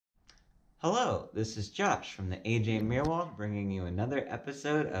Hello, this is Josh from the AJ Meerwald bringing you another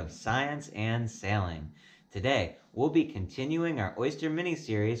episode of Science and Sailing. Today, we'll be continuing our oyster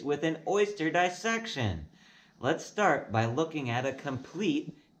mini-series with an oyster dissection. Let's start by looking at a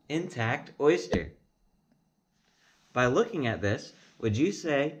complete, intact oyster. By looking at this, would you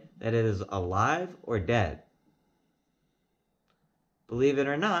say that it is alive or dead? Believe it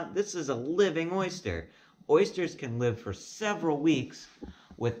or not, this is a living oyster. Oysters can live for several weeks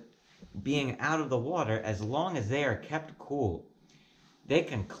with being out of the water as long as they are kept cool. They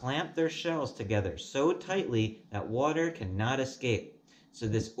can clamp their shells together so tightly that water cannot escape. So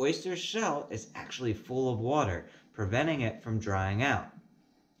this oyster shell is actually full of water, preventing it from drying out.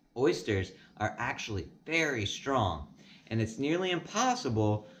 Oysters are actually very strong, and it's nearly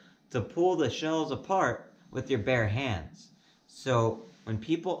impossible to pull the shells apart with your bare hands. So when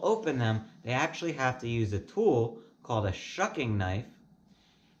people open them, they actually have to use a tool called a shucking knife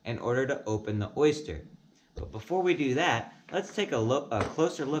in order to open the oyster. But before we do that, let's take a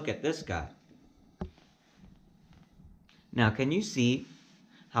closer look at this guy. Now, can you see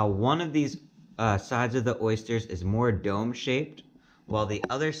how one of these sides of the oysters is more dome-shaped, while the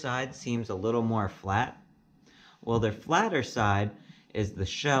other side seems a little more flat? Well, the flatter side is the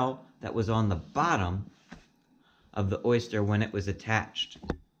shell that was on the bottom of the oyster when it was attached.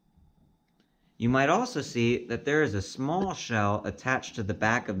 You might also see that there is a small shell attached to the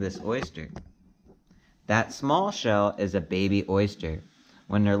back of this oyster. That small shell is a baby oyster.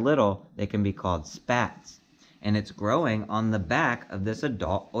 When they're little, they can be called spats, and it's growing on the back of this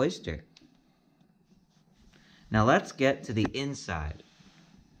adult oyster. Now let's get to the inside.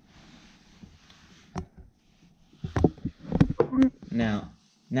 Now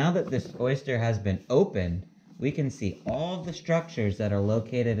that this oyster has been opened, we can see all of the structures that are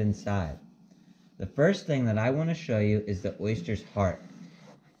located inside. The first thing that I want to show you is the oyster's heart.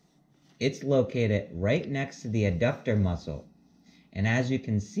 It's located right next to the adductor muscle. And as you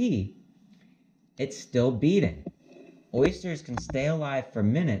can see, it's still beating. Oysters can stay alive for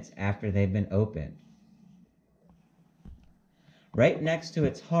minutes after they've been opened. Right next to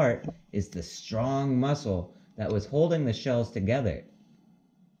its heart is the strong muscle that was holding the shells together.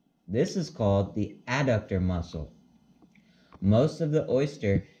 This is called the adductor muscle. Most of the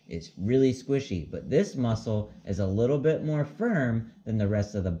oyster is really squishy, but this muscle is a little bit more firm than the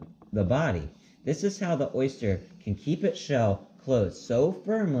rest of the body. This is how the oyster can keep its shell closed so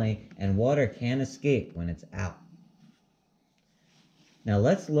firmly and water can't escape when it's out. Now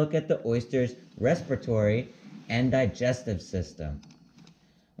let's look at the oyster's respiratory and digestive system.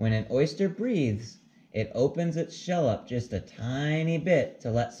 When an oyster breathes, it opens its shell up just a tiny bit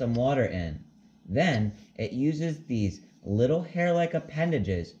to let some water in. Then it uses these little hair-like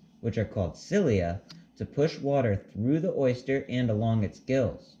appendages, which are called cilia, to push water through the oyster and along its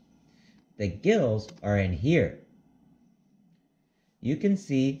gills. The gills are in here. You can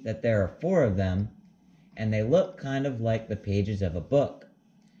see that there are 4 of them, and they look kind of like the pages of a book.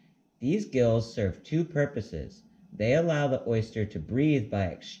 These gills serve 2 purposes. They allow the oyster to breathe by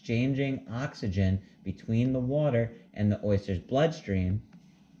exchanging oxygen between the water and the oyster's bloodstream,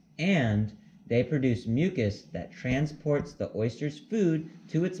 and they produce mucus that transports the oyster's food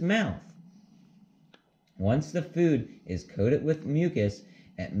to its mouth. Once the food is coated with mucus,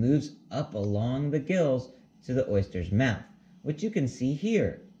 it moves up along the gills to the oyster's mouth, which you can see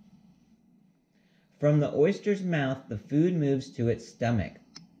here. From the oyster's mouth, the food moves to its stomach,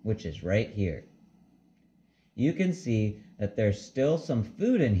 which is right here. You can see that there's still some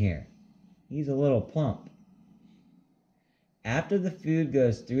food in here. He's a little plump. After the food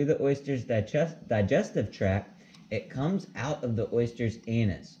goes through the oyster's digestive tract, it comes out of the oyster's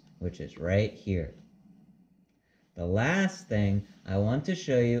anus, which is right here. The last thing I want to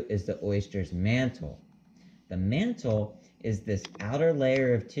show you is the oyster's mantle. The mantle is this outer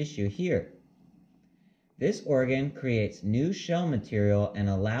layer of tissue here. This organ creates new shell material and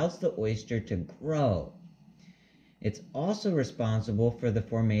allows the oyster to grow. It's also responsible for the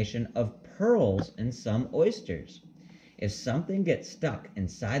formation of pearls in some oysters. If something gets stuck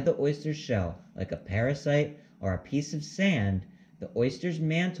inside the oyster's shell, like a parasite or a piece of sand, the oyster's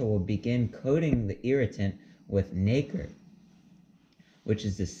mantle will begin coating the irritant with nacre, which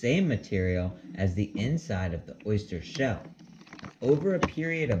is the same material as the inside of the oyster's shell. Over a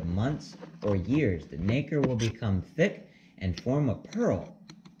period of months or years, the nacre will become thick and form a pearl.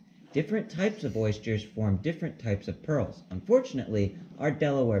 Different types of oysters form different types of pearls. Unfortunately, our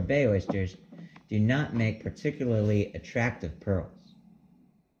Delaware Bay oysters do not make particularly attractive pearls.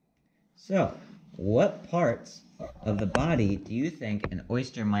 So, what parts of the body do you think an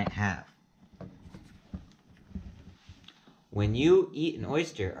oyster might have? When you eat an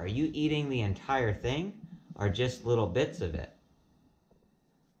oyster, are you eating the entire thing or just little bits of it?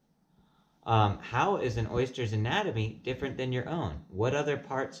 How is an oyster's anatomy different than your own? What other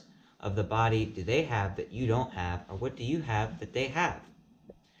parts of the body do they have that you don't have, or what do you have that they have?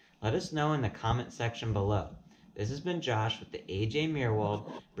 Let us know in the comment section below. This has been Josh with the AJ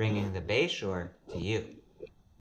Meerwald, bringing the Bayshore to you.